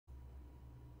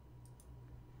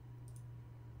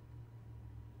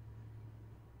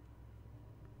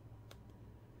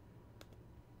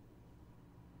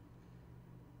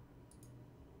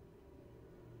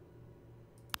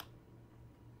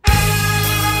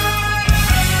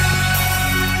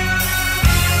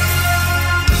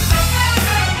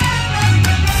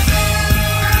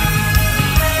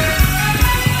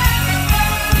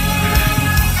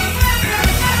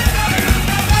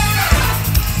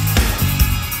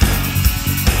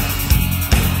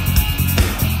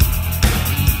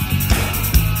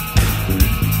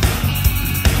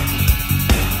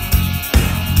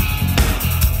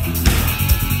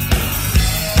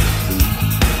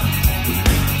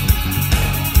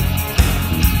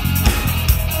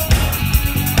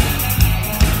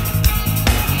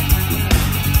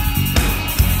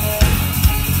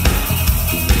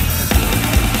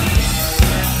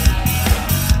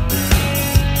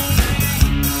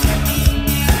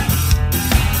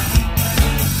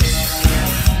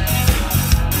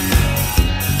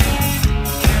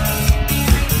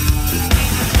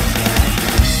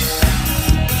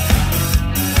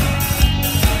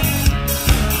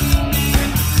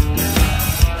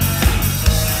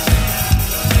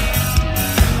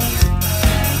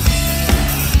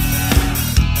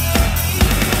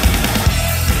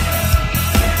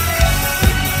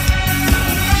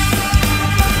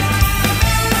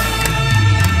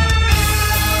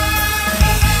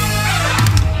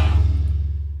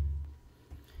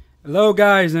Hello,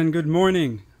 guys, and good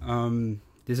morning.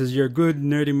 This is your good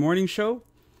nerdy morning show,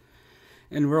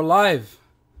 and we're live.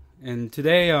 And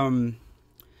today,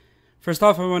 first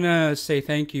off, I want to say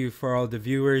thank you for all the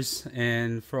viewers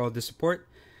and for all the support.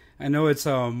 I know it's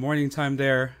morning time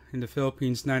there in the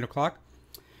Philippines, 9 o'clock,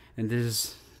 and this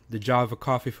is the Java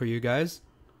coffee for you guys.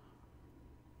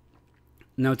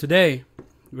 Now, today,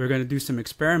 we're going to do some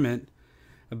experiment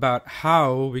about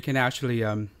how we can actually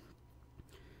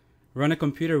run a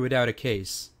computer without a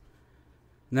case.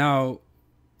 Now,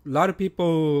 a lot of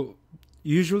people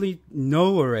usually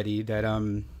know already that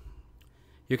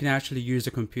you can actually use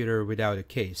a computer without a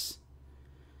case.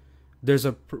 There's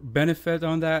a benefit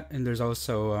on that, and there's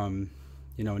also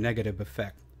negative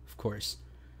effect, of course.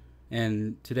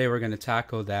 And today we're going to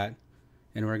tackle that,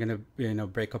 and we're going to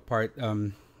break apart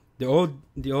the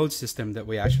old system that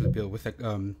we actually built with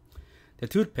the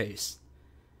toothpaste,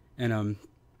 and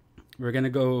we're gonna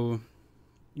go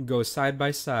side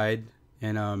by side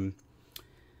and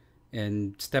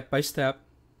step by step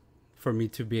for me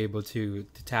to be able to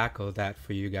tackle that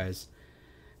for you guys.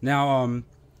 Now,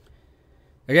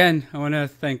 again, I want to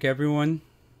thank everyone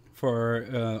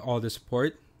for all the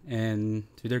support and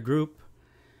to their group.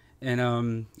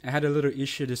 And I had a little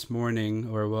issue this morning,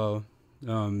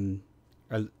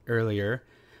 earlier.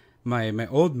 My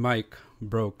old mic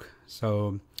broke,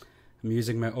 so I'm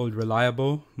using my old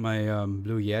reliable, my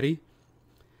Blue Yeti.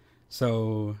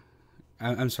 So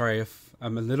I'm sorry if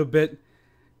I'm a little bit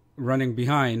running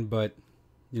behind, but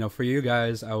for you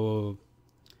guys, I will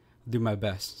do my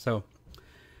best. So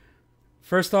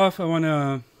first off, I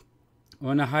wanna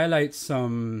highlight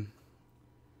some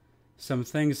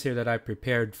things here that I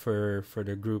prepared for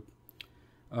the group.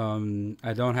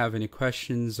 I don't have any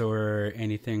questions or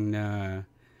anything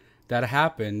that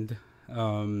happened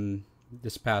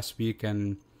this past week,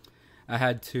 and I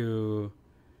had to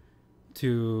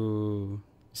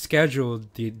schedule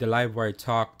the Livewire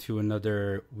talk to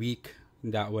another week.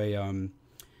 That way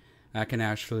I can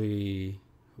actually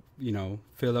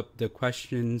fill up the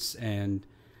questions and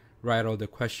write all the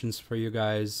questions for you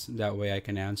guys. That way I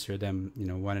can answer them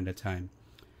one at a time.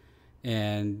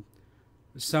 And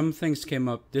some things came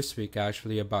up this week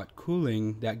actually about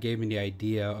cooling that gave me the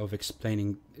idea of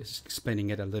explaining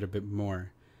it a little bit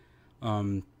more.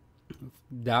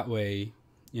 That way,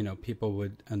 people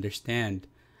would understand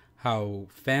how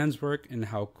fans work and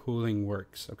how cooling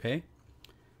works. Okay.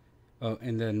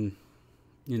 And then,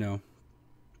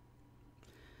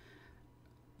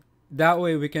 that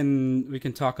way we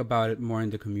can talk about it more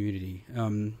in the community.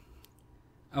 I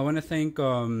want to thank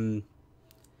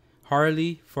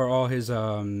Harley for all his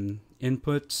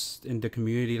inputs in the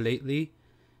community lately.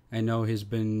 I know he's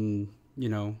been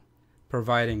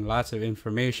providing lots of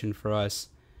information for us.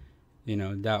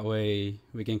 That way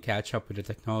we can catch up with the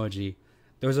technology.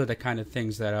 Those are the kind of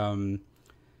things that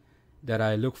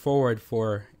I look forward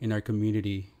for in our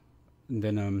community. And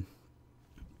then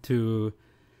to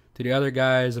the other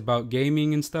guys about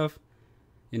gaming and stuff,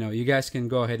 you guys can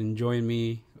go ahead and join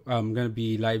me. I'm gonna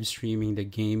be live streaming the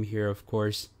game here, of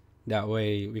course. That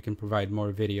way we can provide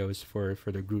more videos for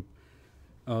the group.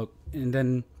 And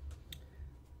then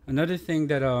another thing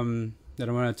that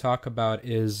I want to talk about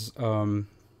is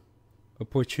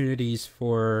opportunities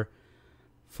for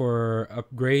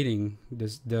upgrading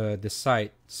the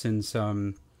site, since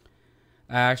I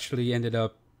actually ended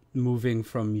up moving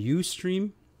from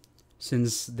Ustream,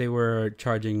 since they were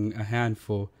charging a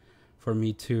handful for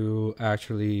me to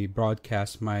actually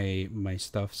broadcast my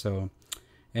stuff. So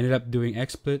ended up doing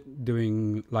XSplit,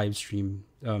 doing live stream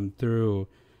through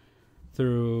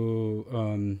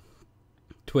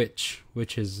Twitch,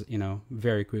 which is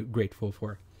very grateful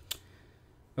for.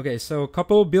 Okay, so a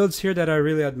couple builds here that I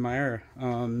really admire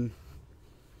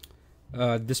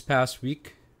this past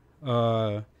week.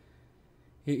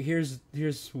 Here's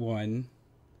one.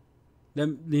 Let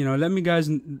me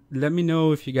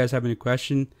know if you guys have any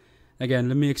question. Again,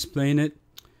 let me explain it.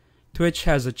 Twitch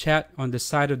has a chat on the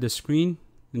side of the screen,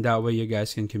 and that way you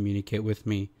guys can communicate with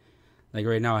me. Like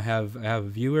right now, I have a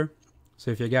viewer.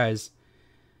 So if you guys,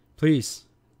 please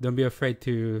don't be afraid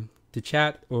to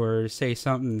chat or say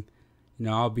something.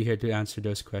 I'll be here to answer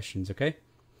those questions. Okay.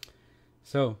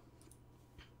 So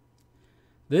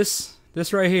this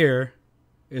right here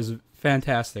is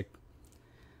fantastic.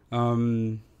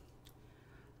 Right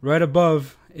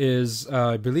above is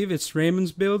I believe it's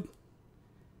Raymond's build.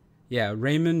 Yeah,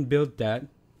 Raymond built that.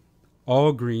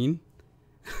 All green.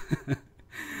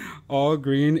 All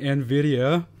green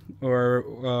NVIDIA or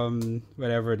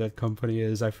whatever that company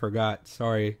is. I forgot.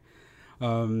 Sorry.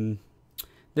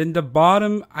 Then the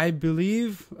bottom, I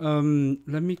believe,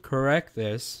 let me correct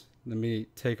this. Let me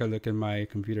take a look at my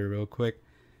computer real quick.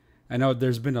 I know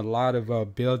there's been a lot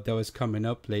of build that was coming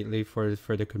up lately for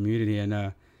the community, and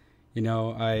I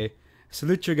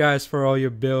salute you guys for all your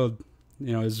build.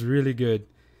 It's really good.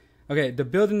 Okay, the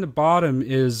build in the bottom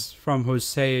is from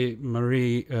Jose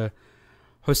Marie de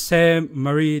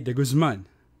Guzman.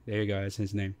 There you go, that's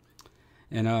his name.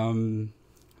 And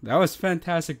that was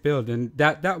fantastic build, and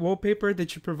that wallpaper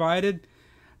that you provided,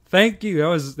 thank you.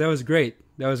 That was great.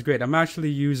 That was great. I'm actually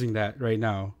using that right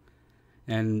now,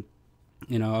 and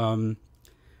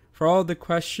for all the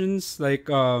questions, like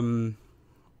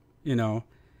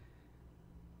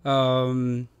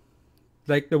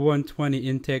like the 120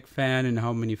 intake fan and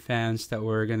how many fans that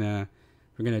we're gonna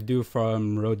do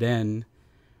from Roden.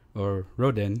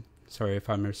 Sorry if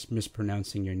I'm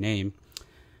mispronouncing your name.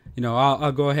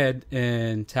 I'll go ahead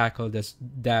and tackle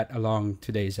that along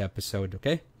today's episode,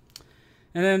 okay?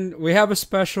 And then we have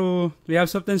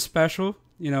something special.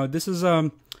 This is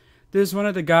one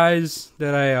of the guys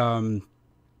that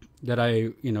I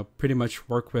pretty much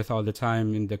work with all the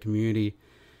time in the community.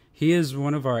 He is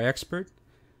one of our experts.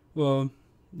 Well,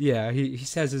 yeah, he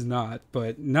says he's not,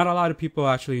 but not a lot of people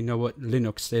actually know what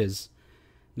Linux is.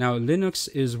 Now, Linux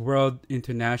is world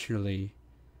internationally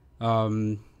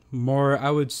more,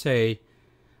 I would say,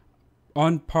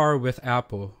 on par with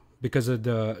Apple because of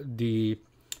the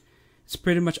it's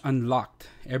pretty much unlocked.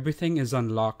 Everything is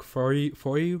unlocked for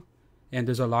you, and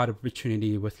there's a lot of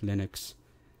opportunity with Linux.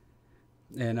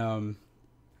 And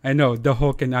I know the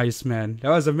Hulk and Iceman.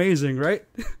 That was amazing, right?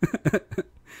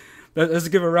 Let's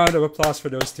give a round of applause for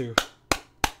those two.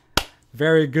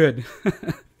 Very good.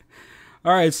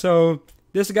 All right, so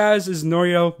this guys is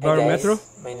Noriel Barometro. Hi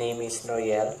guys, my name is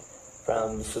Noriel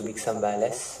from Subic,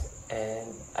 Zambales,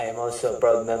 and I am also a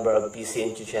proud member of PC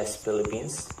Enthusiast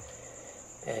Philippines.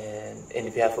 And in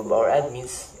behalf of our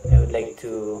admins, I would like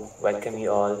to welcome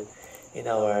you all in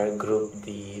our group,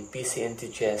 the PC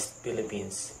Enthusiast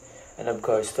Philippines, and of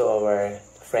course to our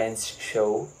friends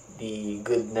show, the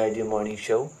Good Nerdy Morning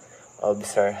Show of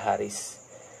Sir Harris.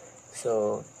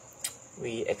 So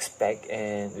we expect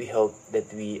and we hope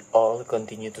that we all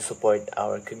continue to support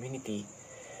our community.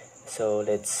 So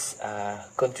let's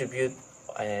contribute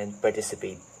and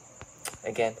participate.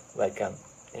 Again, welcome.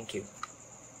 Thank you.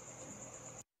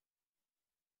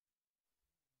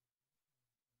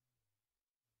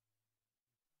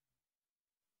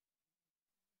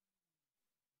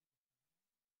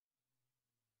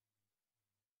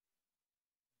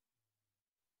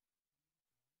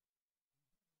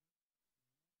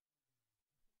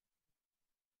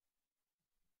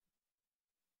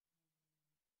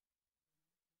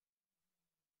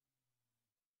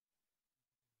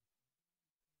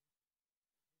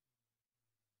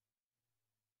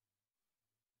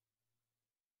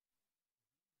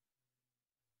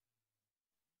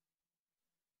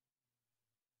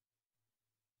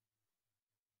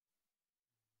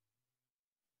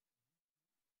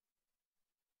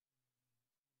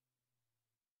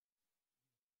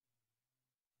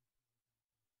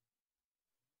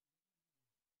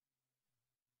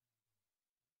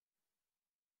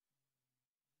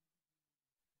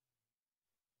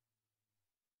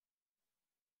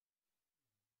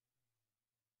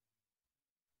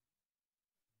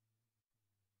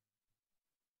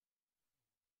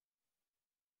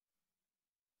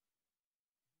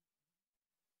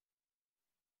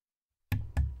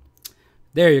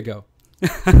 There you go.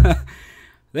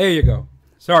 There you go.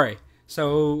 Sorry.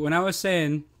 So when I was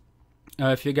saying,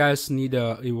 if you guys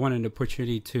you want an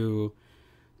opportunity to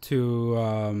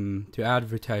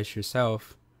advertise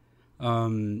yourself,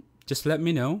 just let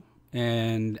me know,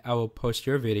 and I will post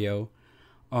your video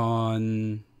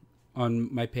on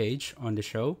my page on the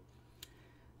show.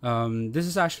 This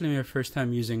is actually my first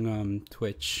time using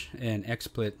Twitch and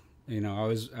XSplit.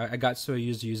 I got so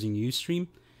used to using Ustream.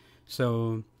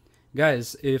 So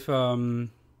guys, if there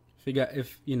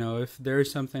is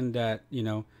something that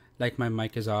like my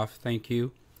mic is off, thank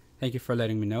you for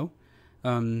letting me know.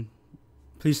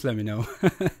 Please let me know.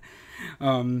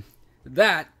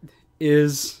 That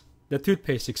is the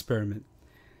toothpaste experiment.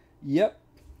 Yep,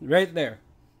 right there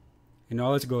in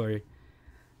all its glory.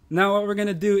 Now what we're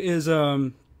gonna do is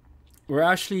I'm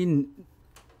actually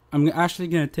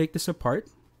gonna take this apart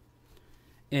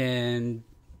and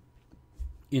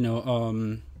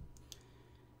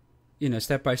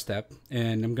step by step,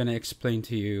 and I'm gonna explain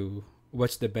to you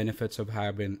what's the benefits of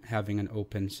having an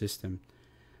open system.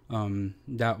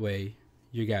 That way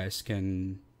you guys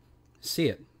can see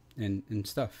it and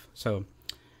stuff. So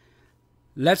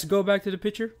let's go back to the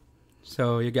picture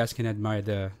so you guys can admire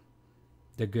the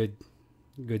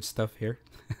good stuff here.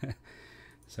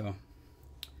 So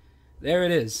there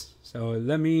it is. So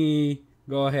let me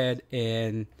go ahead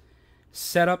and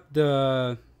set up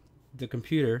the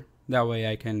computer. That way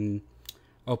I can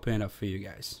open it up for you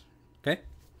guys. Okay?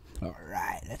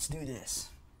 Alright, let's do this.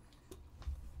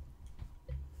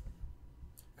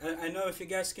 I know if you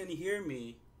guys can hear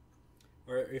me,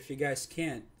 or if you guys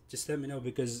can't, just let me know,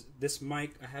 because this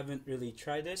mic, I haven't really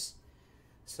tried this.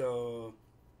 So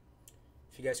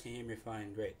if you guys can hear me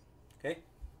fine, great. Okay?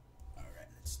 Alright,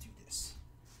 let's do this.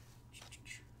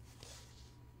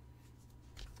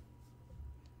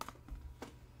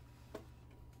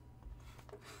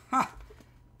 Ha!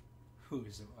 Who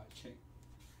is watching?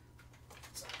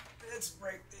 So let's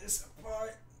break this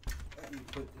apart. Let me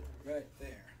put it right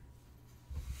there.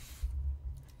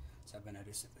 So I'm gonna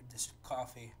do this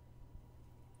coffee.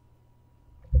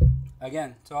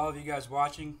 Again, to all of you guys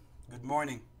watching, good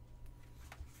morning.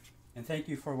 And thank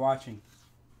you for watching.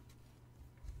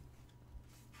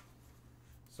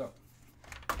 So,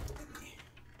 let me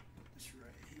put this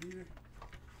right here.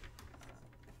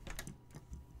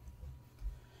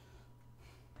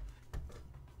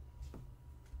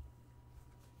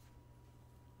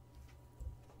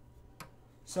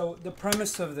 So the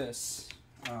premise of this,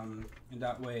 in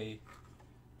that way,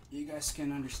 you guys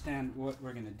can understand what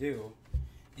we're gonna do.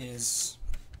 Is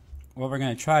what we're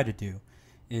gonna try to do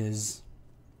is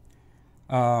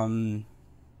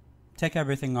take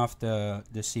everything off the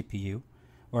CPU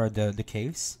or the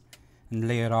case and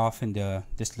lay it off in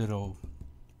this little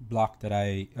block that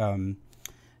I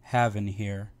have in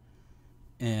here,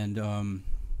 and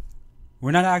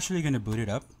we're not actually gonna boot it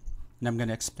up, and I'm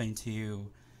gonna explain to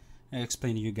you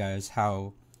guys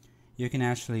how you can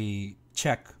actually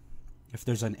check if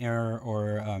there's an error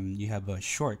or you have a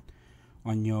short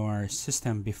on your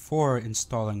system before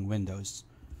installing Windows.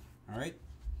 Alright,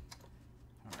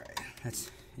 let's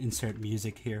insert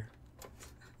music here.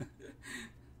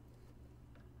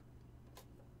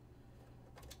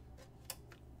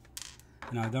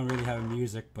 Now, I don't really have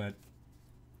music, but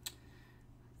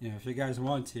you know, if you guys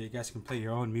want to, you guys can play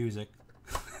your own music.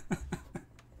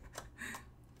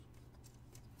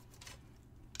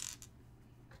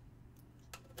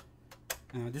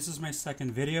 This is my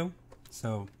second video,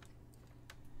 so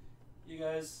you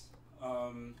guys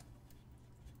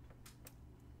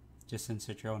just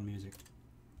insert your own music.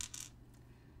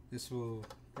 This will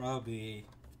probably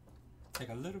take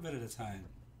a little bit of the time.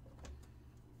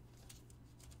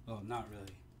 Well, not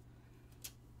really.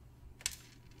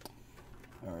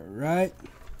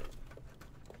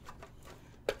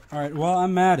 Alright, while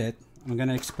I'm at it, I'm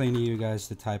gonna explain to you guys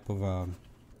the type of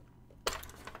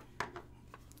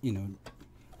you know,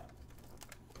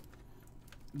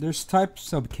 there's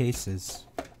types of cases.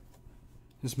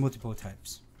 There's multiple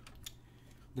types.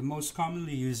 The most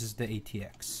commonly used is the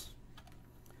ATX.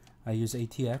 I use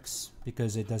ATX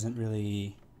because it doesn't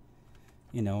really,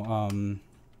 you know,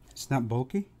 it's not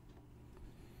bulky.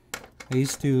 I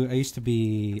used to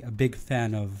be a big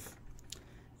fan of,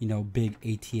 you know, big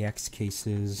ATX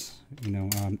cases, you know,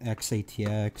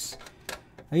 XATX.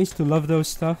 I used to love those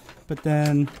stuff, but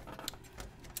then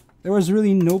there was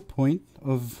really no point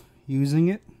of using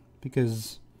it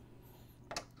because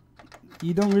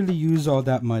you don't really use all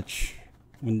that much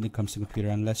when it comes to computer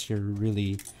unless you're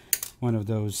really one of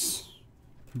those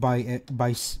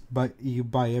you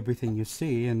buy everything you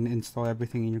see and install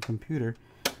everything in your computer,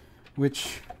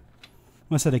 which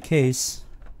most of the case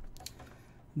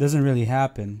doesn't really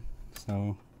happen.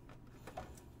 So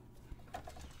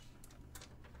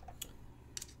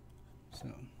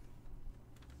let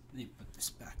me put this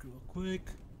back real quick.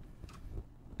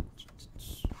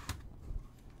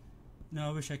 No,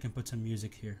 I wish I can put some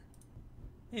music here.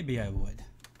 Maybe I would.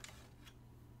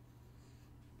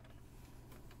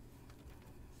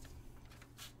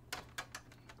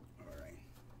 Alright.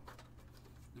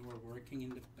 Now we're working in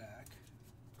the back.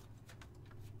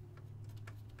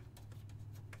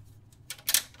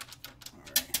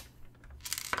 Alright.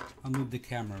 I'll move the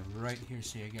camera right here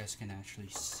so you guys can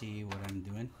actually see what I'm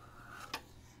doing.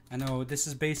 I know this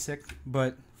is basic,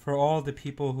 but for all the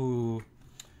people who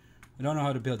don't know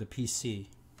how to build a PC,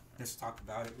 let's talk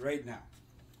about it right now.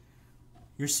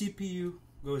 Your CPU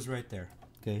goes right there.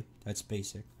 Okay, that's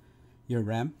basic. Your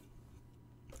RAM,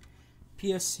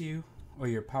 PSU, or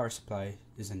your power supply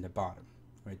is in the bottom,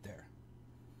 right there.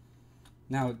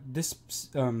 Now this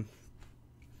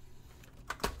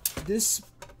this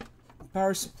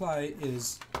power supply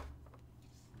is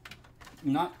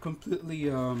not completely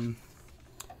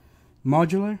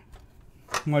modular.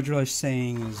 Modular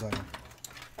saying is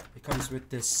it comes with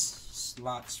this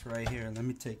slots right here. Let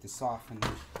me take this off and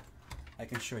I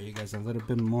can show you guys a little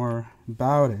bit more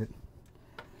about it.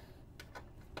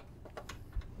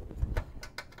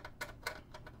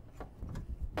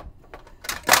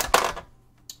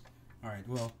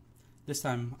 well, this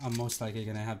time I'm most likely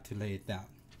gonna have to lay it down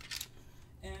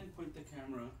and point the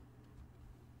camera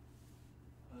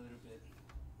a little bit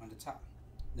on the top,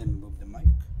 then move the mic.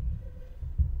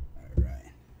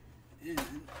 Alright, and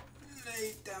lay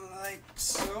it down like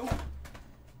so.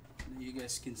 And you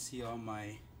guys can see all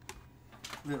my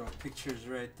little pictures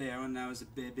right there when I was a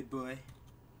baby boy.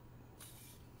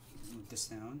 Move the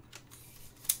sound.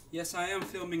 Yes, I am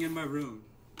filming in my room.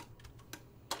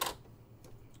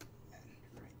 And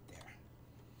right there.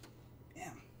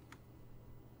 Bam.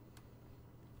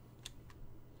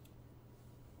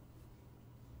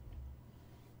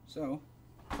 So,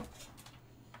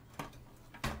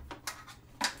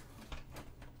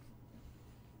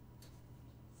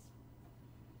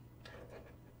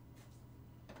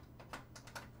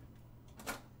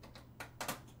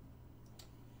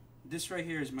 this right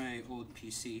here is my old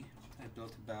PC. I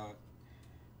built about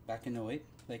back in '08,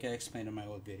 like I explained in my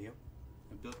old video.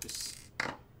 I built this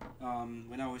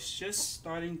when I was just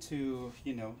starting to,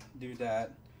 you know, do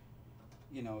that,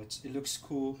 you know, it looks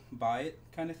cool, buy it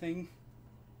kind of thing.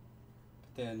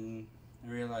 But then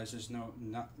I realized there's no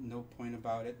point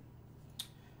about it,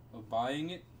 of buying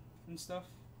it and stuff.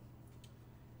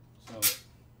 So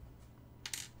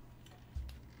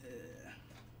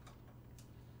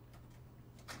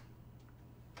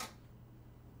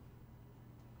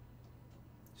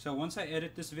so once I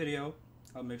edit this video,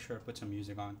 I'll make sure I put some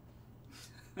music on.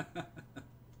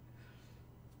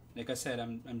 Like I said,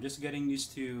 I'm just getting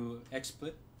used to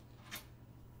XSplit.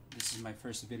 This is my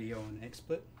first video on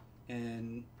XSplit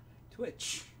and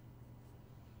Twitch.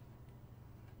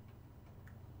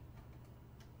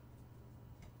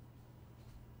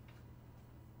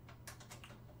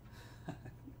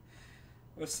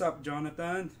 What's up,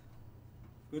 Jonathan?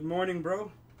 Good morning,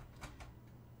 bro.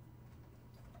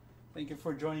 Thank you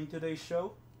for joining today's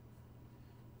show.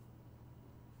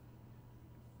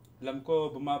 Alam ko,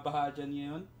 bumabaha dyan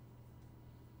ngayon.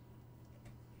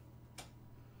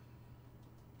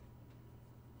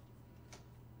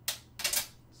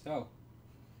 So,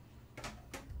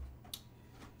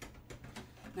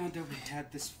 now that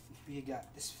we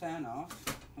got this fan off,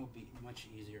 it'll be much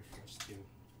easier for us to.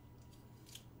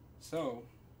 So,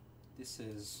 this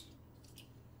is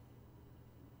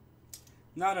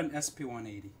not an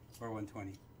SP180 or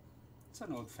 120. It's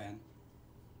an old fan.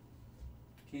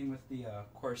 Came with the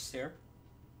Corsair.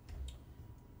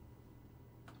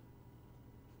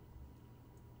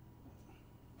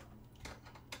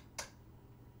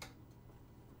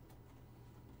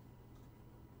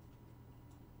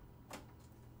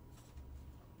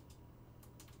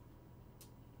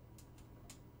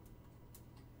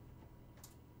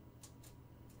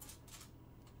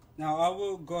 Now I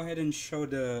will go ahead and show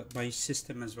my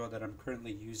system as well that I'm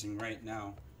currently using right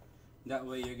now. That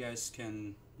way you guys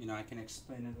can, you know, I can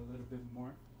explain it a little bit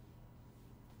more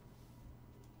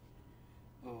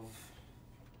of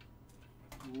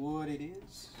what it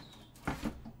is.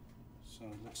 So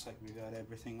it looks like we got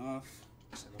everything off.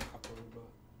 Just have a couple of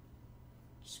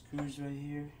screws right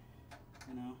here.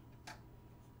 You know,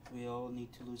 we all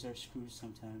need to lose our screws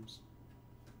sometimes.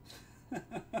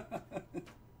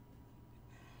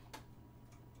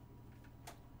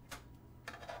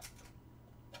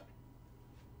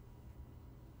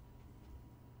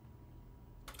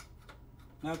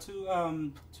 Now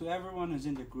to everyone who's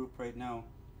in the group right now,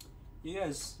 you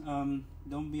guys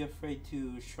don't be afraid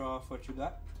to show off what you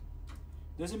got.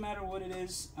 Doesn't matter what it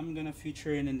is, I'm gonna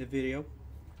feature it in the video.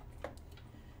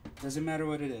 Doesn't matter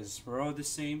what it is, we're all the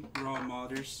same, we're all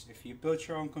modders. If you build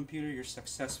your own computer, you're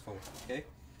successful, okay?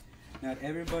 Not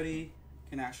everybody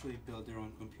can actually build their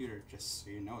own computer, just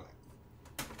so you know that.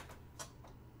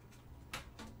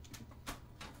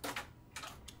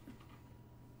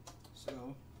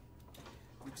 So,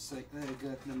 looks like I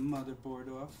got the motherboard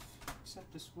off,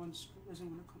 except this one screw doesn't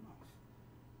want to come off.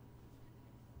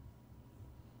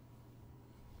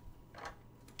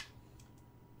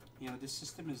 You know, this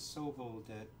system is so old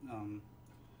that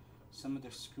some of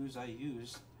the screws I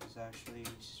used is actually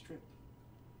stripped.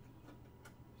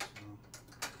 So,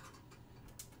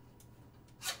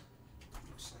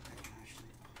 looks like I can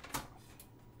actually pull it off.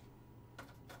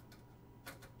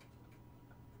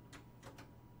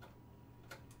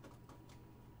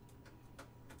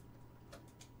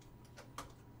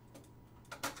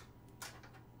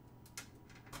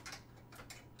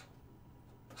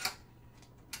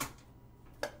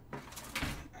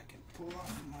 Pull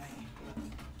off my,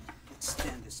 let's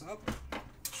stand this up.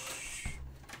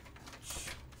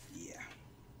 Yeah.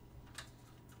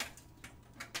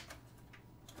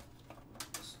 Pull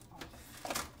this off.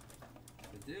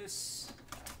 For this.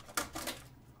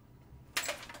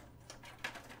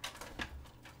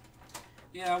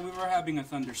 Yeah, we were having a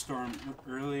thunderstorm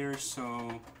earlier,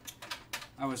 so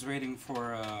I was waiting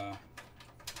for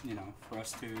for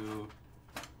us to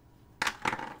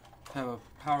have a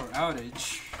power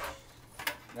outage.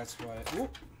 That's why.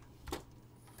 Whoop!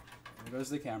 There goes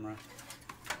the camera.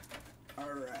 All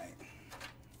right.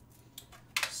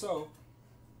 So,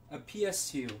 a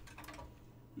PSU.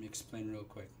 Let me explain real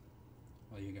quick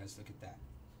while you guys look at that.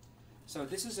 So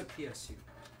this is a PSU.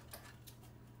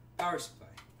 Power supply.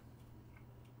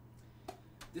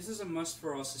 This is a must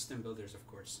for all system builders, of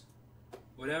course.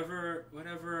 Whatever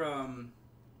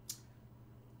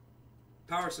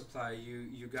power supply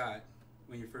you got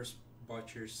when you first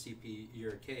bought your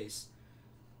your case,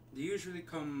 they usually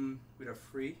come with a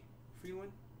free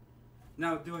one.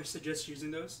 Now, do I suggest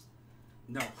using those?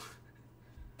 No.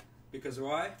 Because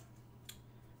why?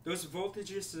 Those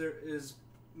voltages is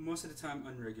most of the time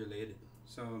unregulated.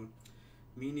 So,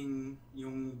 meaning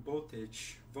yung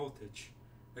voltage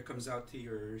that comes out to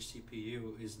your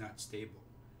CPU is not stable.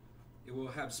 It will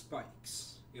have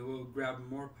spikes. It will grab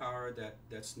more power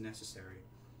that's necessary.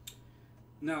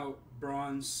 Now,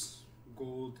 bronze,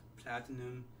 gold,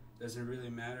 platinum doesn't really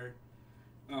matter.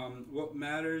 What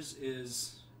matters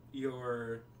is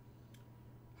your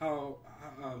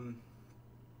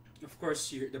of course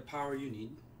the power you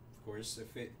need. Of course,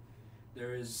 if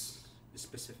there is a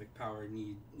specific power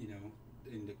need,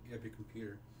 in every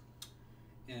computer,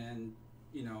 and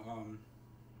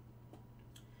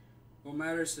what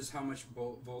matters is how much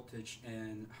voltage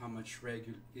and how much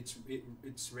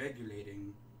it's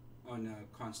regulating on a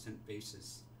constant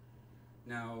basis.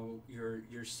 Now your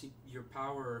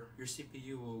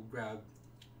CPU will grab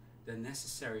the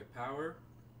necessary power,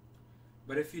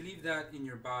 but if you leave that in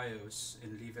your BIOS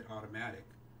and leave it automatic,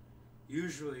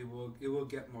 usually it will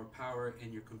get more power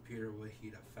and your computer will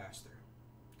heat up faster.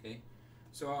 Okay,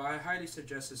 so I highly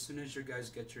suggest, as soon as you guys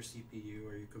get your CPU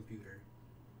or your computer,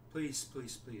 please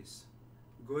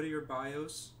go to your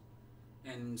BIOS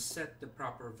and set the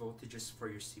proper voltages for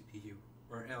your CPU,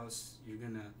 or else you're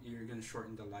gonna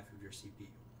shorten the life of your CPU.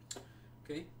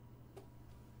 Okay.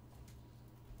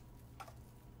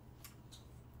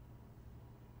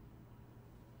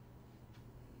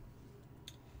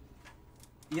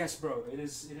 Yes, bro. It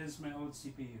is my old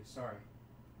CPU. Sorry.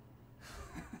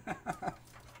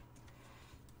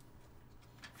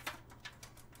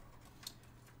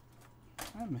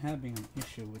 I'm having an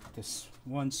issue with this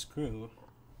one screw.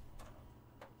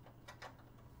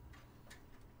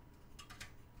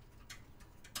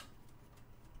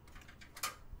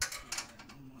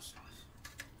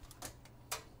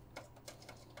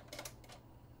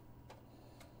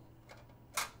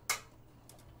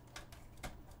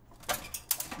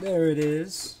 There it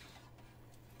is.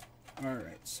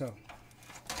 Alright, so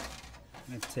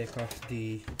let's take off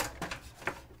the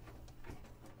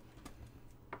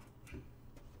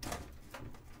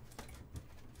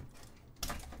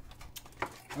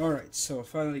Alright, so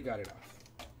finally got it off.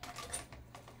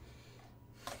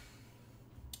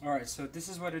 Alright, so this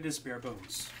is what it is, bare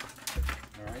bones.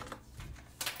 Alright.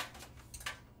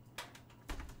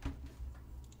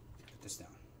 Put this down.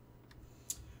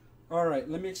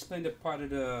 Alright, let me explain the part of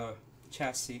the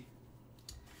chassis.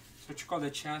 So what you call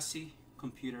the chassis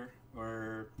computer,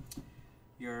 or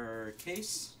your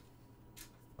case.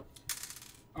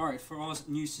 Alright, for all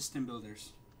new system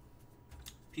builders,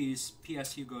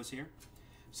 PSU goes here.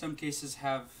 Some cases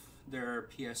have their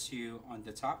PSU on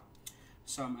the top.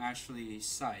 Some actually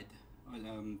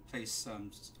placed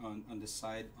on the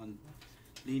side,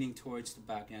 leaning towards the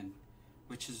back end,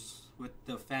 which is what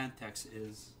the Fantex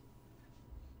is.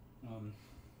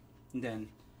 And then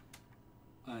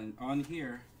on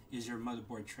here is your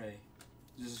motherboard tray.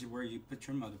 This is where you put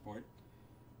your motherboard.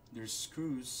 There's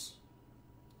screws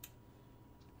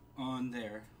on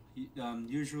there.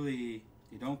 Usually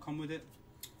they don't come with it,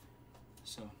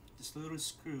 so this little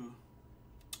screw,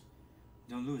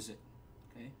 don't lose it.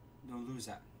 Okay, don't lose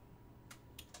that.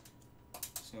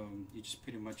 So you just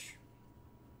pretty much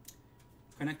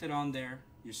connect it on there.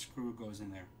 Your screw goes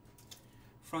in there.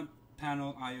 Front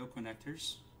panel I/O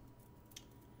connectors.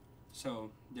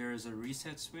 So there is a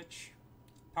reset switch,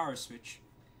 power switch,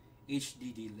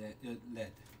 HDD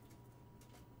LED,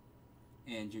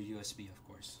 and your USB, of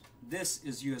course. This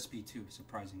is USB 2,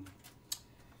 surprisingly.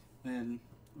 Then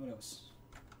what else?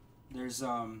 There's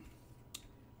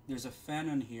a fan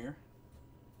on here,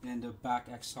 and the back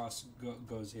exhaust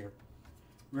goes here.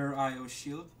 Rear I/O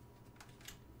shield.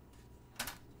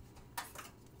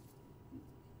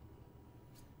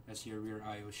 That's your rear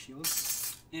I/O shield.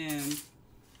 And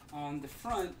on the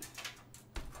front,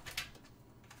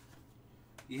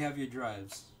 you have your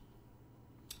drives.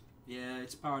 Yeah,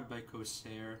 it's powered by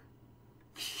Corsair.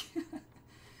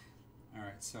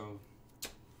 Alright, so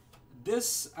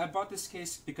this, I bought this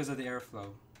case because of the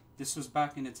airflow. This was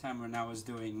back in the time when I was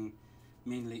doing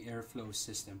mainly airflow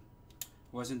system.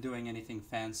 Wasn't doing anything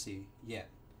fancy yet.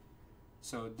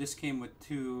 So this came with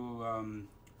two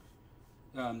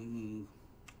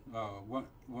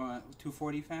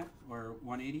 240 fan or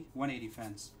 180? 180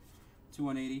 fans. Two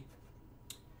 180.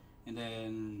 And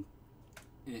then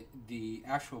the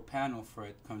actual panel for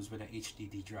it comes with a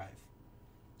HDD drive.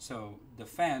 So the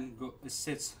fan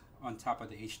sits on top of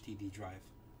the HDD drive.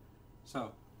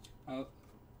 So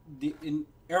in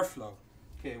airflow.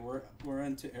 Okay, we're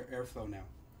into airflow now.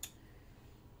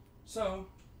 So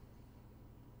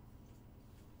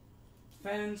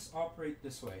fans operate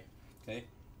this way. Okay.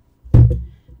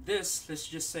 This, let's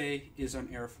just say, is on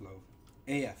airflow,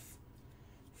 AF,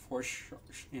 for short.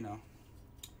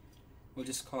 We'll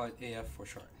just call it AF for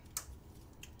short.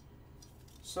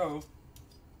 So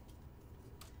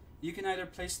you can either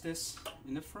place this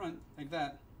in the front like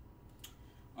that,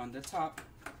 on the top,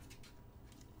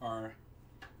 or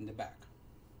in the back.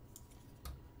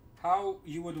 How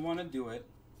you would want to do it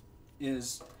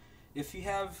is, if you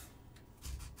have,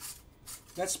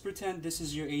 let's pretend this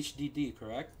is your HDD,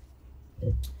 correct? I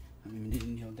mean, we need to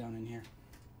kneel down in here.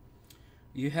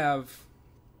 You have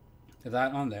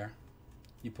that on there.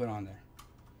 You put on there.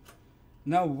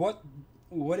 Now what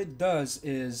it does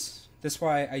is, that's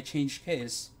why I changed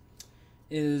case,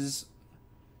 is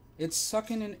it's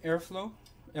sucking in airflow,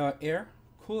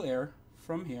 cool air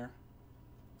from here,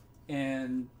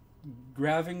 and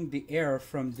grabbing the air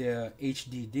from the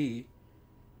HDD,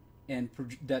 and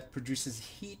that produces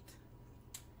heat,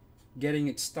 getting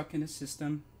it stuck in the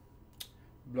system,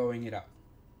 blowing it out.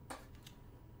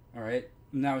 All right.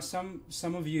 Now some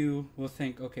of you will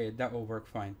think, okay, that will work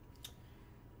fine.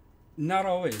 Not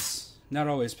always,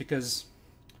 because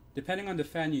depending on the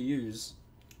fan you use,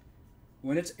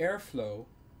 when it's airflow,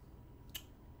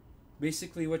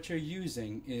 basically what you're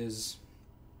using is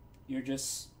you're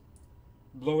just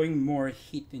blowing more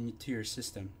heat into your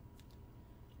system.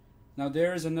 Now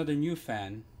there is another new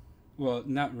fan, well,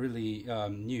 not really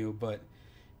new, but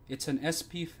it's an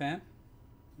SP fan,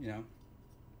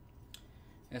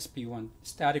 SP1,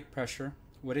 static pressure.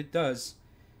 What it does,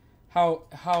 how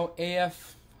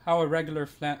a regular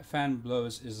fan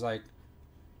blows is like,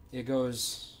 it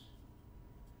goes,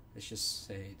 let's just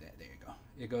say that, there you go,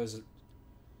 it goes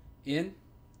in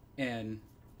and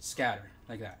scatter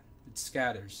like that. It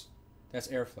scatters. That's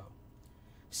airflow.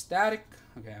 Static,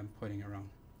 okay, I'm putting it wrong.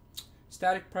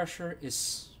 Static pressure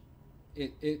is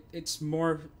it's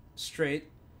more straight,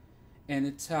 and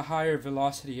it's a higher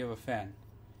velocity of a fan.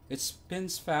 It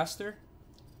spins faster,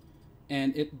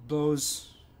 and it blows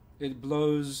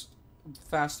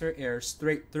faster air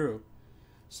straight through.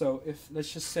 So if,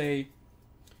 let's just say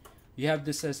you have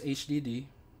this as HDD,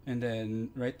 and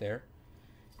then right there,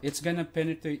 it's gonna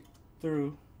penetrate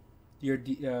through your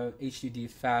HDD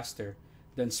faster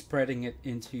than spreading it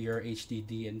into your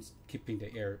HDD and keeping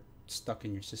the air stuck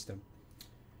in your system.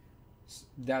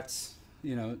 That's,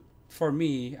 for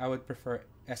me, I would prefer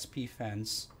SP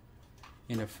fans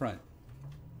in the front.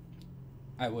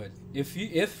 I would.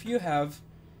 If you have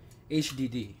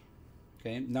HDD,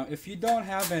 okay. Now if you don't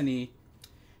have any,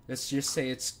 let's just say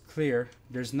it's clear,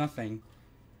 there's nothing.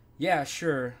 Yeah,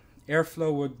 sure,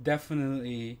 airflow would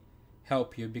definitely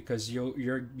help you, because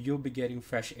you'll be getting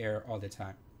fresh air all the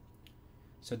time.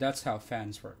 So that's how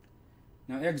fans work.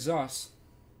 Now exhaust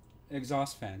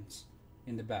fans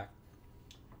in the back.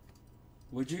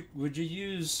 Would you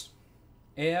use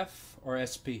AF or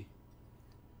SP?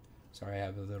 Sorry, I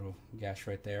have a little gash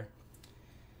right there.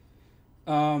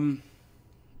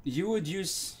 You would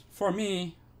use, for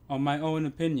me, on my own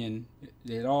opinion,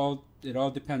 it all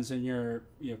depends on your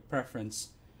preference.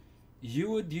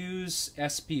 You would use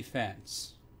SP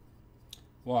fans.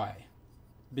 Why?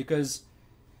 Because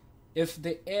if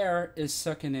the air is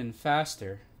sucking in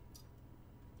faster,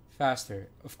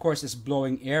 of course it's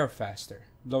blowing air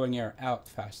out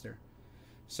faster.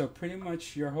 So pretty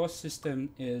much your whole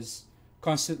system is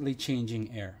constantly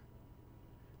changing air.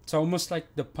 It's almost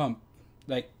like the pump.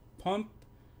 Like pump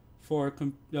for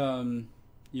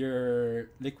your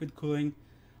liquid cooling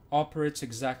operates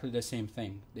exactly the same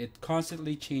thing. It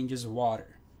constantly changes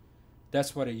water.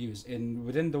 That's what it uses. And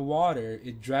within the water,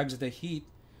 it drags the heat,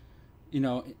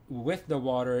 with the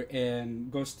water, and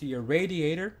goes to your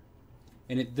radiator,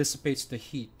 and it dissipates the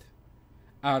heat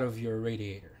out of your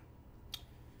radiator.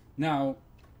 Now,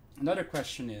 another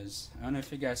question is, I don't know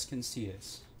if you guys can see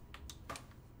this.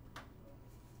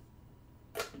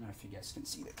 I don't know if you guys can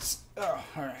see this. Oh,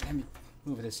 all right, let me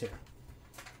move this here.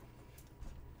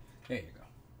 There you go.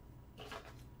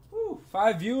 Woo.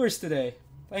 5 viewers today.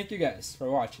 Thank you guys for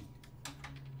watching.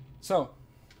 So,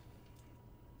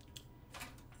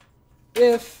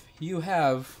 if you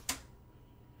have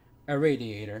a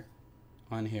radiator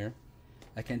on here,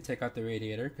 I can take out the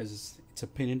radiator because it's a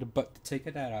pain in the butt to take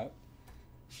that out.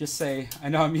 Just say, I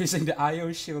know I'm using the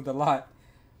IO shield a lot.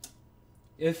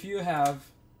 If you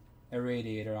have a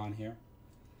radiator on here,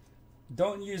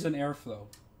 don't use an airflow.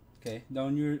 Okay,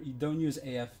 don't use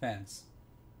AF fans.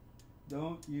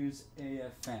 Don't use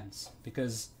AF fans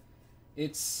because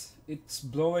it's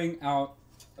blowing out.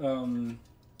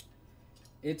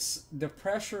 It's the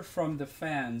pressure from the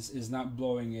fans is not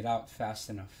blowing it out fast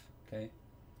enough. Okay,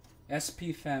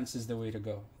 SP fans is the way to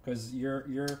go because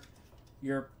you're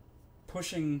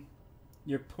pushing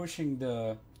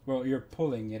the, well, you're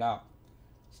pulling it out.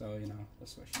 So you know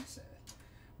that's what she said.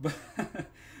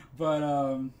 But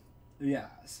yeah.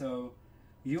 So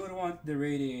you would want the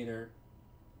radiator.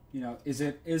 You know, is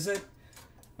it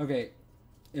okay?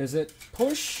 Is it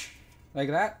push like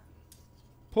that?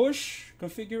 Push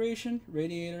configuration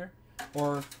radiator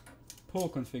or pull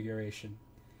configuration?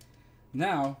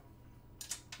 Now,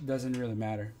 doesn't really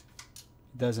matter.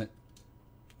 It doesn't.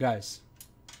 Guys,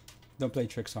 don't play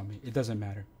tricks on me. It doesn't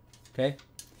matter. Okay?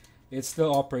 It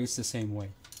still operates the same way.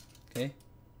 Okay?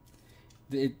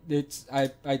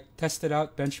 I tested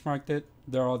out, benchmarked it.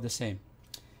 They're all the same.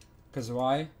 Because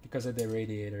why? Because of the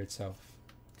radiator itself.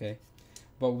 Okay?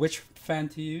 But which fan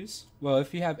to use? Well,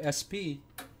 if you have SP,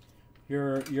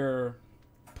 you're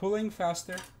pulling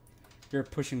faster, you're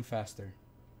pushing faster.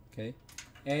 Okay?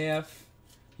 AF,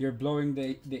 you're blowing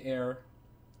the air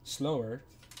slower,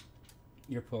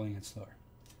 you're pulling it slower.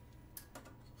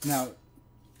 Now,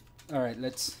 alright,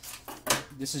 this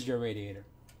is your radiator.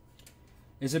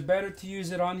 Is it better to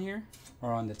use it on here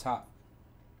or on the top?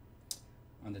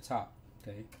 On the top,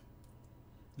 okay?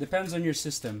 Depends on your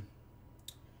system.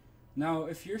 Now,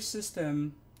 if your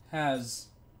system has,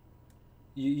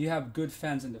 you have good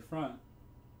fans in the front,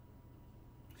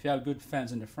 if you have good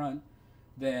fans in the front,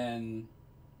 then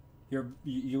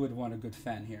you would want a good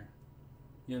fan here.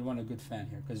 You would want a good fan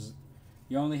here because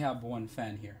you only have one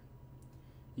fan here.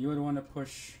 You would want to put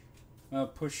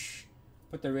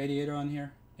the radiator on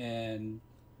here, and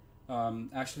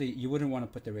actually you wouldn't want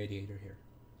to put the radiator here.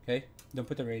 Okay, don't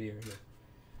put the radiator here.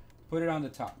 Put it on the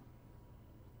top.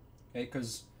 Okay,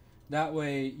 because that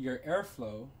way your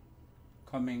airflow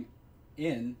coming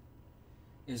in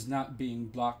is not being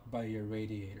blocked by your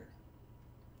radiator.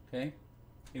 Okay,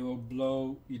 it will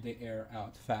blow the air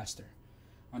out faster.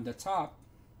 On the top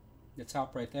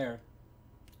right there,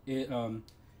 it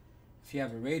if you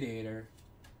have a radiator,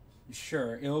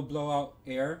 sure, it'll blow out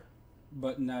air,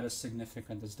 but not as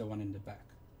significant as the one in the back.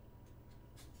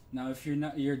 Now, if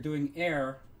you're doing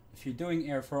air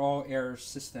for all air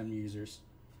system users,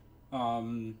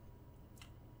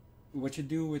 what you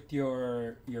do with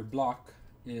your block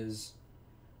is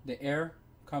the air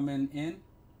coming in,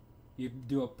 you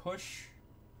do a push,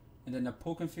 and then a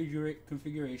pull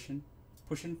configuration,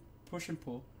 push and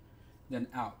pull, then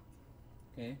out.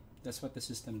 Okay, that's what the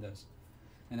system does.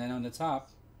 And then on the top,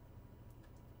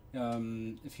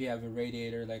 if you have a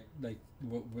radiator like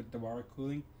with the water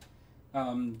cooling,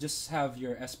 just have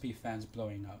your SP fans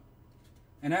blowing out.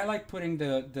 And I like putting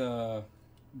the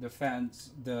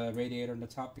fans, the radiator on the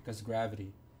top because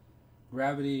gravity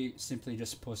simply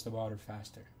just pulls the water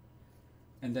faster,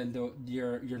 and then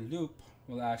your loop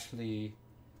will actually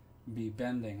be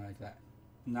bending like that.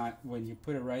 Not when you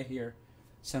put it right here,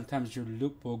 sometimes your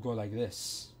loop will go like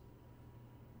this.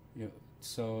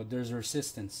 So there's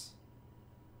resistance.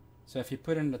 So if you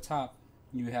put it on the top,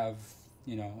 you have,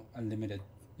 unlimited.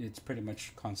 It's pretty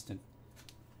much constant.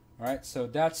 All right, so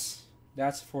that's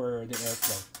for the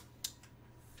airflow.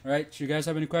 All right, do you guys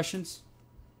have any questions?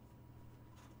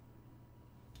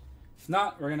 If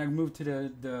not, we're gonna move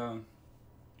to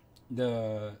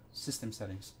the system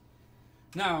settings.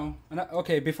 Now,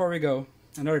 okay, before we go,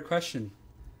 another question.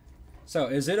 So,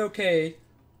 is it okay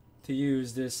to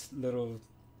use this little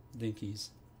dinkies?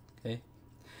 Okay,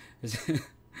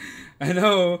 I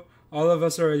know all of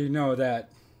us already know that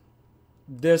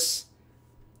this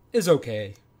is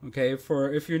okay. Okay,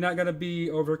 for if you're not gonna be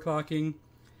overclocking,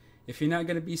 if you're not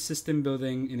gonna be system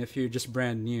building, and if you're just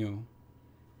brand new,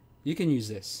 you can use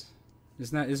this.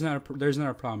 There's not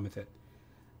a problem with it.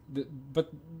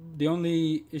 But the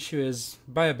only issue is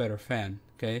buy a better fan.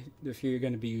 Okay, if you're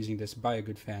gonna be using this, buy a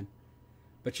good fan.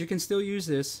 But you can still use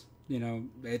this.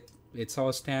 It's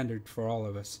all standard for all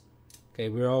of us. Okay,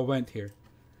 we all went here.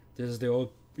 This is the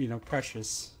old,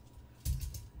 Precious.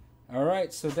 All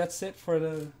right, so that's it for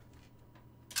the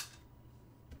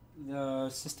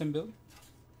system build.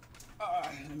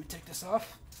 Let me take this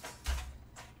off.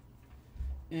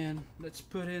 And let's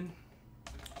put in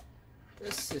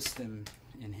the system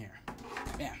in here.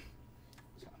 Bam.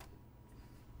 So,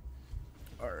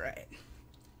 all right.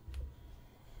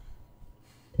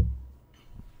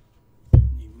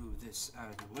 You move this out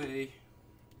of the way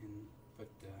and put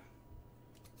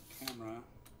the camera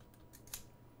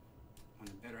on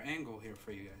a better angle here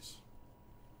for you guys.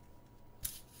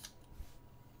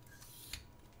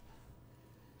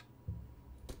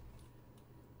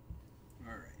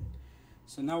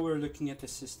 So now we're looking at the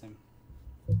system.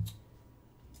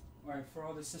 Alright, for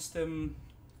all the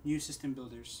new system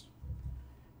builders,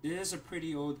 this is a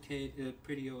pretty old,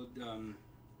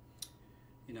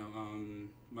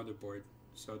 motherboard,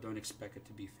 so don't expect it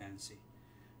to be fancy.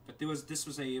 But this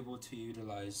was able to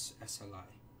utilize SLI.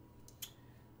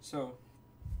 So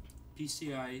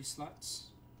PCI slots.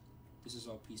 This is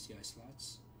all PCI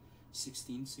slots.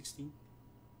 16.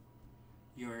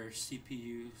 Your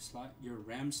CPU slot, your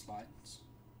RAM slots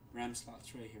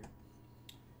right here.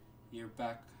 Your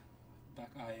back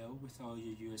I/O with all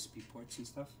your USB ports and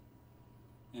stuff.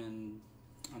 And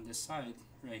on this side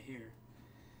right here,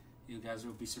 you guys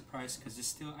will be surprised because it's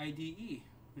still IDE.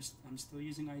 I'm still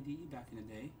using IDE back in the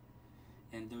day,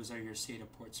 and those are your SATA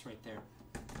ports right there.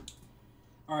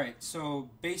 Alright, so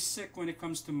basic when it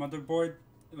comes to motherboard.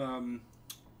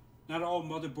 Not all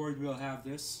motherboard will have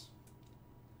this.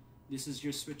 This is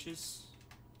your switches.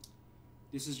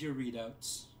 This is your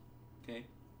readouts. Okay.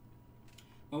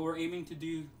 What we're aiming to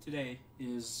do today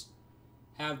is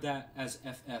have that as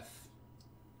FF.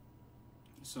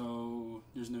 So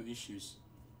there's no issues.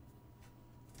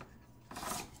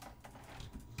 Alright,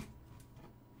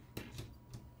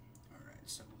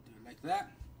 so we'll do it like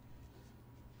that.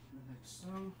 Like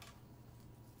so.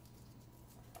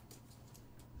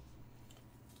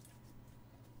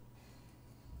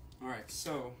 Alright,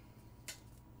 so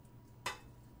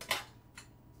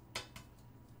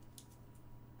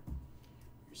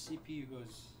CPU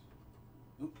goes,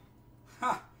 oop,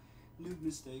 ha, noob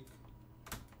mistake.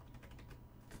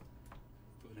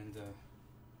 Put in the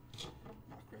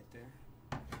lock right there,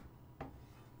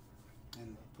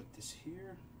 and put this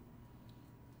here.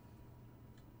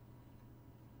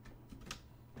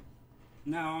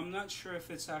 Now I'm not sure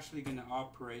if it's actually going to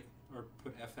operate or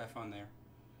put FF on there,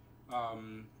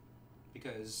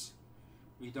 because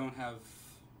we don't have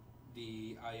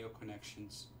the I/O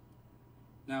connections.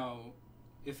 Now,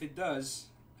 if it does,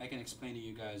 I can explain to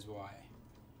you guys why.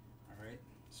 Alright,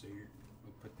 so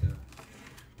we'll put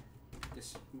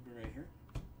this mover right here.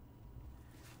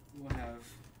 We'll have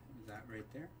that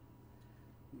right there.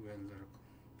 We'll add a little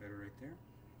better right there.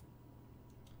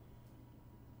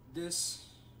 This,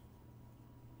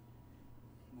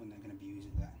 we're not going to be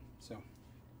using that. So,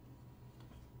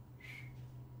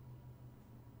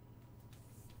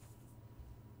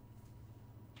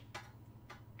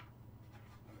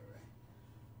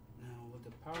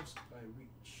 power supply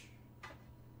reach.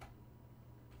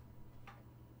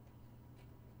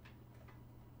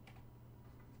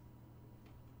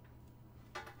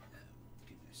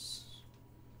 Goodness.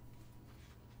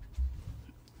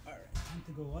 Alright, time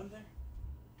to go under.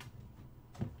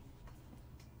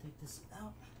 Take this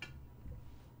out.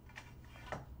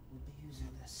 We'll be using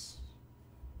this.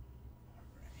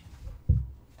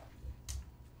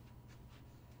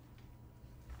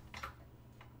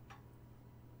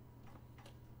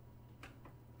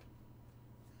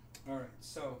 Alright,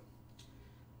 so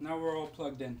now we're all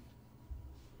plugged in.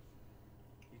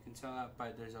 You can tell that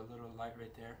by there's a little light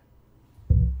right there.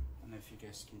 I don't know if you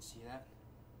guys can see that.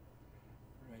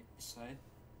 Right side.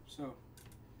 So,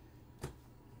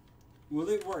 will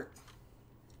it work?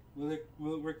 Will it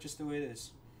work just the way it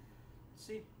is? Let's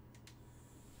see.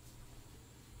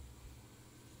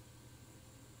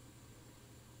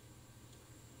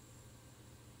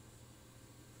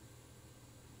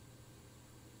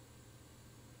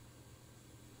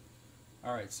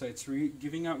 Alright, so it's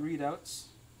giving out readouts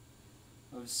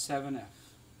of 7F.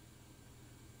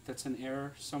 That's an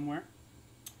error somewhere.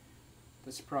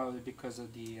 That's probably because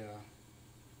of the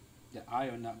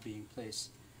I/O not being placed.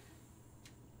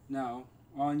 Now,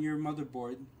 on your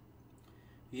motherboard,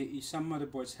 some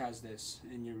motherboards has this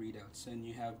in your readouts, and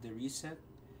you have the reset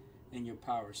and your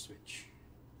power switch.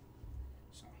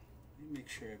 So, let me make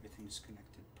sure everything's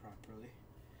connected properly.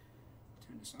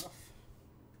 Turn this off.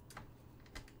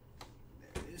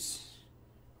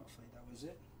 Hopefully that was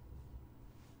it.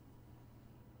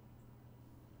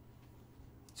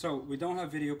 So we don't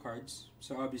have video cards,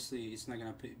 so obviously it's not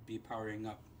going to be powering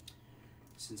up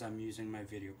since I'm using my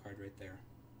video card right there.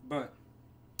 But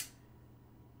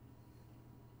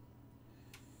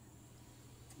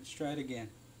let's try it again.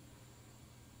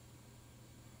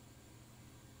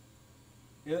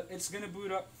 It's gonna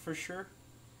boot up for sure.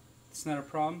 It's not a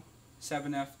problem.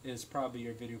 7F is probably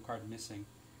your video card missing.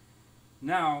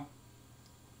 Now,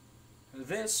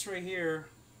 this right here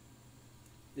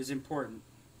is important,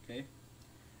 okay?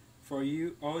 For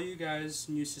you, all you guys,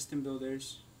 new system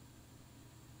builders,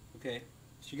 okay?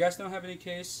 If you guys don't have any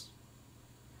case,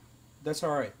 that's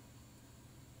alright.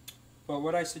 But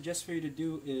what I suggest for you to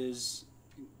do is,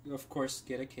 of course,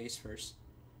 get a case first.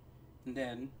 And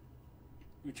then,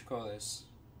 what you call this?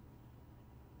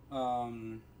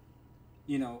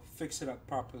 You know, fix it up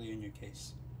properly in your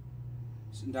case.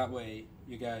 So that way,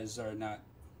 you guys are not,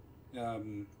 you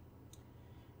know,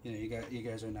 you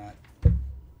guys are not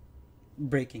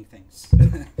breaking things.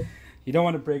 You don't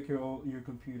want to break your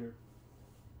computer.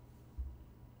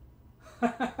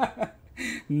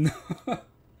 No,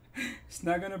 it's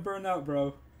not gonna burn out,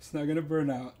 bro. It's not gonna burn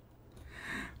out.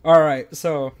 All right,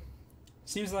 so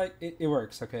seems like it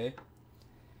works. Okay,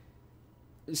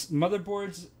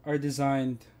 motherboards are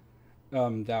designed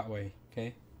that way.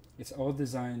 Okay, it's all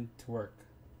designed to work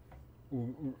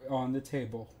on the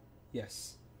table.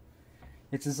 Yes,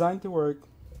 it's designed to work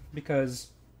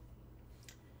because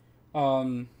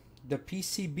the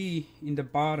PCB in the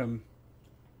bottom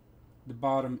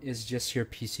is just your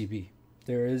PCB.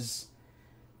 There's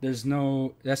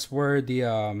no, that's where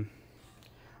the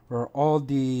where all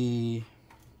the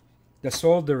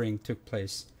soldering took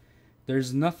place.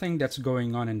 There's nothing that's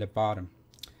going on in the bottom.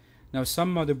 Now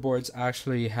some motherboards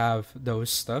actually have those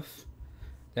stuff.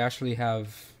 They actually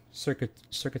have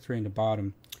circuitry in the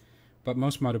bottom, but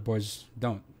most motherboards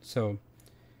don't. So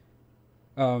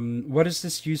what is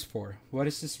this used for? What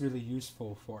is this really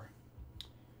useful for?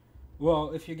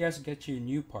 Well, if you guys get your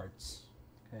new parts,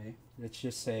 okay, let's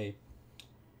just say,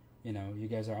 you know, you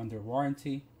guys are under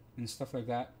warranty and stuff like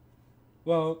that.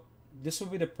 Well, this will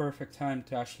be the perfect time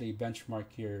to actually benchmark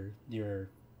your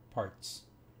parts.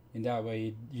 In that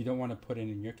way, you don't want to put it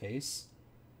in your case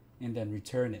and then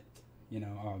return it. You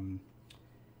know,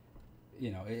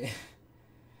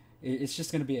 it's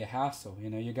just gonna be a hassle. You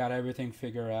know, you got everything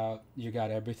figured out, you got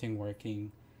everything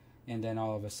working, and then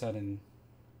all of a sudden,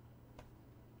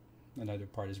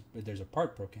 there's a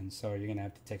part broken, so you're gonna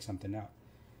have to take something out.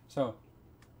 So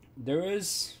there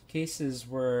is cases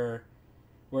where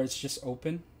it's just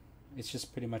open. It's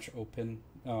just pretty much open,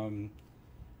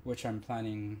 which I'm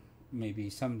planning maybe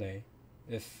someday,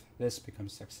 if this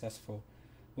becomes successful,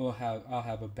 I'll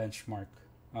have a benchmark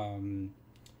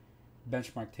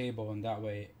table, and that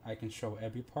way I can show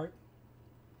every part.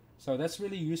 So that's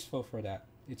really useful for that.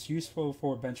 It's useful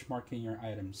for benchmarking your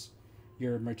items,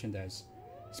 your merchandise,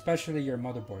 especially your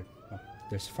motherboard. Oh,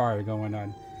 there's fire going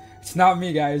on. It's not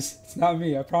me, guys. It's not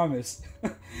me, I promise.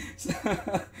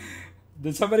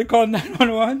 Did somebody call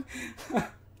 911?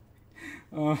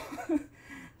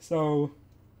 So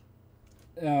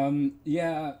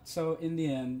yeah, so in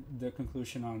the end, the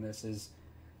conclusion on this is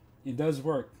it does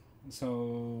work.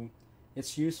 So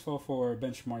it's useful for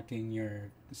benchmarking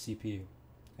your CPU,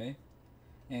 okay?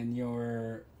 And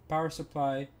your power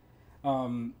supply,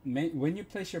 when you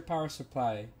place your power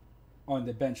supply on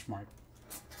the benchmark,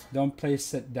 don't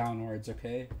place it downwards,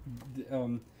 okay?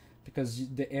 Because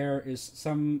the air is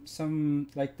some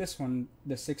like this one,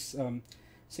 the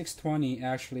 620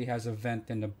 actually has a vent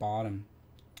in the bottom.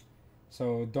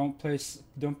 So don't place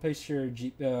your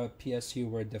PSU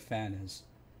where the fan is.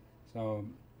 So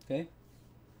okay,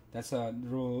 that's a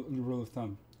rule of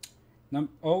thumb. Now,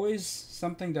 always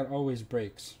something that always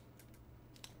breaks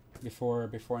before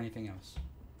anything else.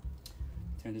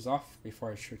 Turn this off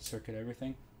before I short circuit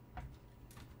everything.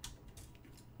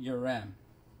 Your RAM,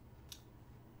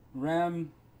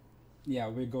 yeah,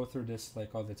 we go through this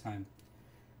like all the time.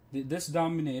 This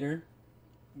Dominator,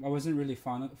 I wasn't really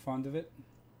fond of it.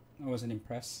 I wasn't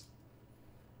impressed.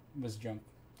 It was junk,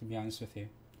 to be honest with you.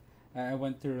 I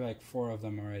went through like 4 of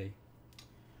them already.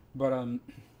 But when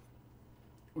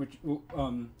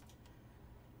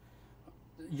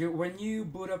you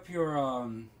boot up your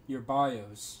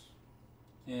BIOS,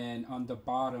 and on the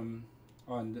bottom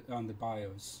on the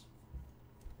BIOS,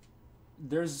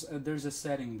 there's a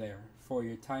setting there for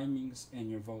your timings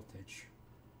and your voltage.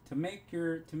 To make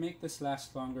this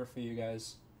last longer for you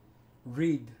guys,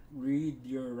 read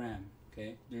your RAM.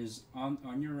 Okay, there's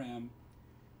on your RAM,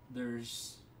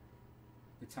 there's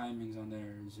the timings on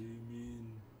there. Zoom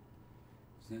in.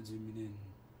 It's not zooming in.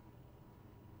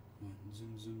 Come on,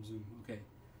 zoom. Okay,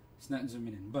 it's not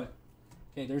zooming in, but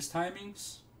okay, there's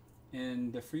timings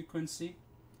and the frequency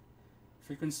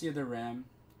of the RAM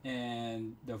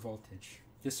and the voltage.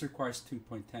 This requires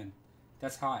 2.10.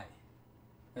 That's high.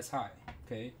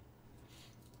 Okay.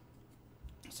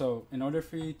 So in order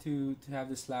for you to have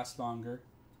this last longer,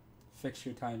 fix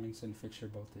your timings and fix your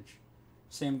voltage.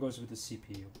 Same goes with the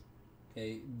CPU.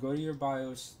 Okay, go to your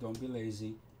BIOS, don't be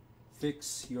lazy,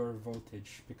 fix your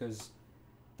voltage, because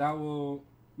that will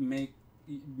make,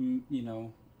 you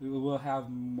know, it will have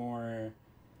more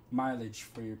mileage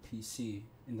for your PC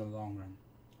in the long run.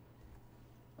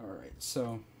 Alright,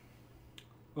 so,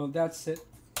 well, that's it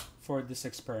for this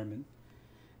experiment.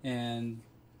 And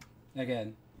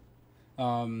again,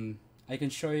 I can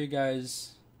show you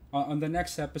guys on the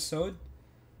next episode.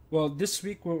 Well, this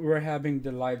week we're having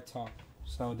the live talk,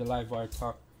 so the live wire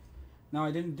talk. Now,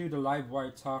 I didn't do the live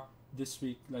wire talk this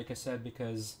week, like I said,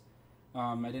 because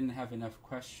I didn't have enough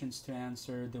questions to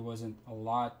answer. There wasn't a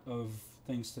lot of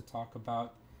things to talk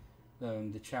about.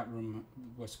 The chat room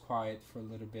was quiet for a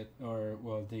little bit, or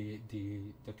well, the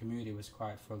community was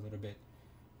quiet for a little bit.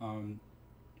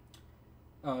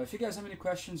 If you guys have any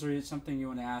questions or something you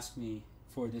want to ask me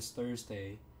for this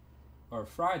Thursday, or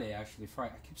Friday, actually,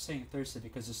 Friday. I keep saying Thursday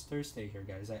because it's Thursday here,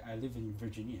 guys. I live in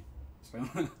Virginia, so,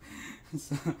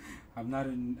 so I'm not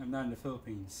in the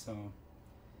Philippines. So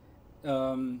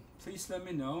please let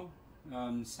me know.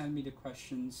 Send me the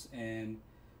questions and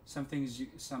some things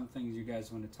you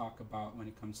guys want to talk about when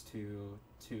it comes to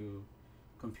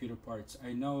computer parts.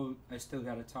 I know I still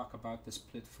got to talk about the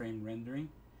split frame rendering,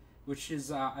 which is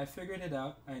I figured it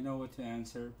out. I know what to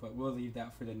answer, but we'll leave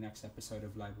that for the next episode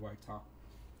of Live Wire Talk.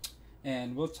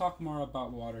 And we'll talk more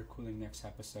about water cooling next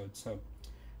episode. So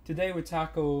today we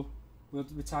tackle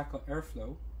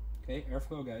airflow. Okay,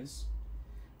 airflow, guys.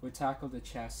 We tackle the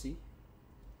chassis.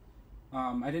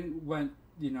 I didn't went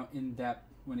in depth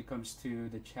when it comes to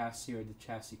the chassis or the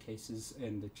chassis cases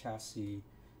and the chassis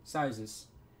sizes.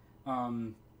 I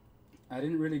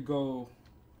didn't really go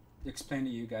explain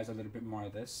to you guys a little bit more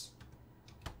of this.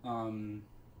 And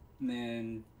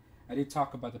then I did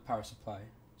talk about the power supply.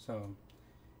 So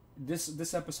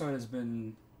this episode has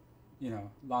been, a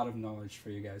lot of knowledge for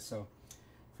you guys. So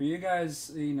for you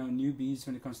guys, newbies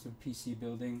when it comes to PC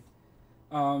building,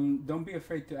 don't be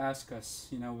afraid to ask us.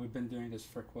 We've been doing this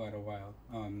for quite a while.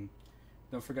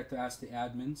 Don't forget to ask the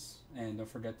admins, and don't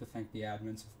forget to thank the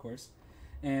admins, of course.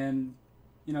 And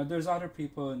there's other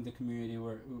people in the community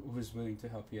who's willing to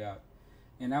help you out.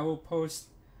 And I will post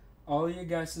all you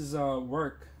guys'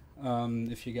 work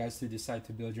if you guys do decide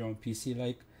to build your own PC,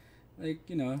 like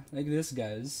this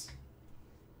guys.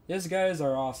 These guys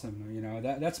are awesome.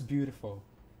 That's beautiful.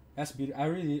 That's beautiful.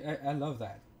 I love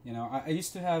that. I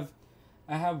used to have,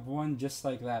 I have one just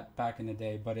like that back in the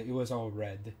day, but it was all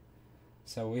red.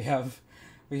 So we have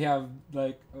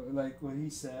like what he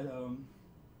said.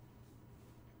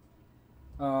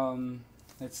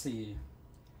 Let's see.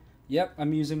 Yep,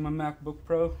 I'm using my MacBook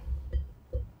Pro.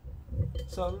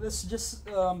 So let's just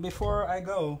before I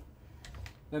go,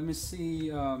 let me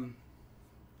see.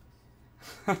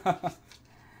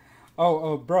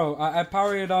 Oh, bro, I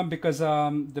power it on because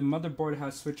the motherboard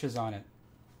has switches on it.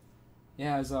 It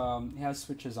has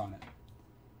switches on it.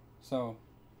 So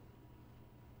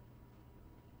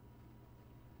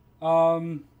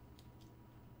I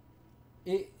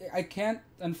can't,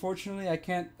 unfortunately, I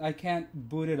can't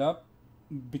boot it up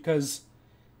because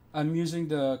I'm using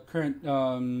the current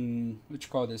what you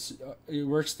call this? It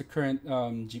works the current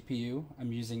GPU.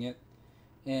 I'm using it,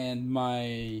 and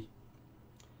my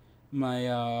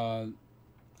I'm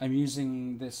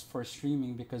using this for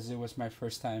streaming because it was my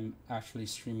first time actually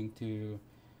streaming to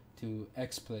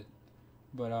XSplit.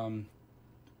 But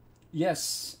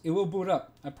yes, it will boot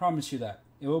up. I promise you that.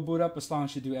 It will boot up as long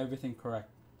as you do everything correct.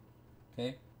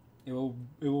 Okay? It will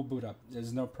boot up.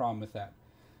 There's no problem with that.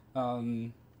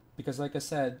 Because like I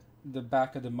said, the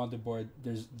back of the motherboard,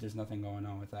 there's nothing going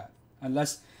on with that.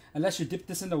 Unless you dip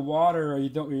this in the water or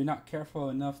you're not careful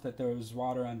enough that there was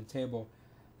water on the table,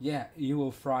 yeah, you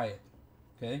will fry it.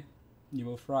 Okay? You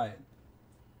will fry it.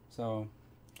 So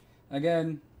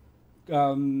again,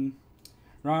 round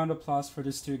of applause for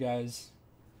these two guys.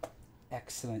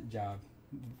 Excellent job.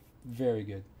 Very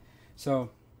good. So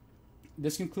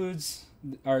this concludes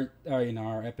our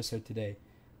episode today.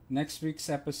 Next week's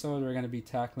episode, we're going to be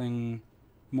tackling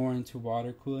more into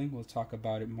water cooling. We'll talk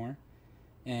about it more.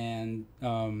 And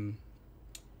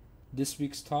this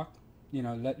week's talk,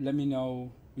 let me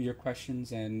know your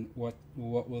questions and what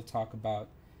we'll talk about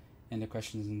in the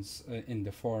questions in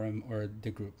the forum or the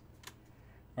group.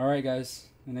 All right, guys.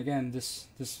 And again, this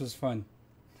was fun.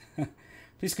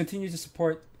 Please continue to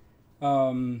support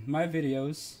my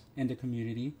videos and the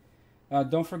community.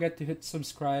 Don't forget to hit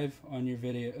subscribe on your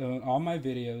video, all my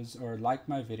videos, or like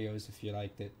my videos if you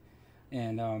liked it.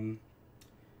 And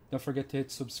don't forget to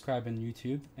hit subscribe on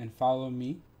YouTube and follow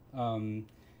me,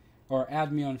 or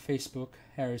add me on Facebook,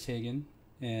 Harris Hagen,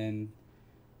 and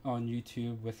on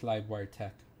YouTube with Livewire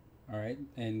Tech. All right,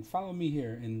 and follow me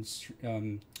here in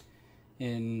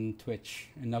Twitch,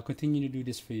 and I'll continue to do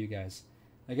this for you guys.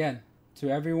 Again, to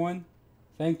everyone,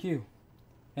 thank you.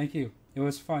 It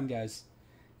was fun, guys,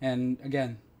 and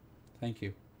again, thank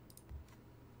you.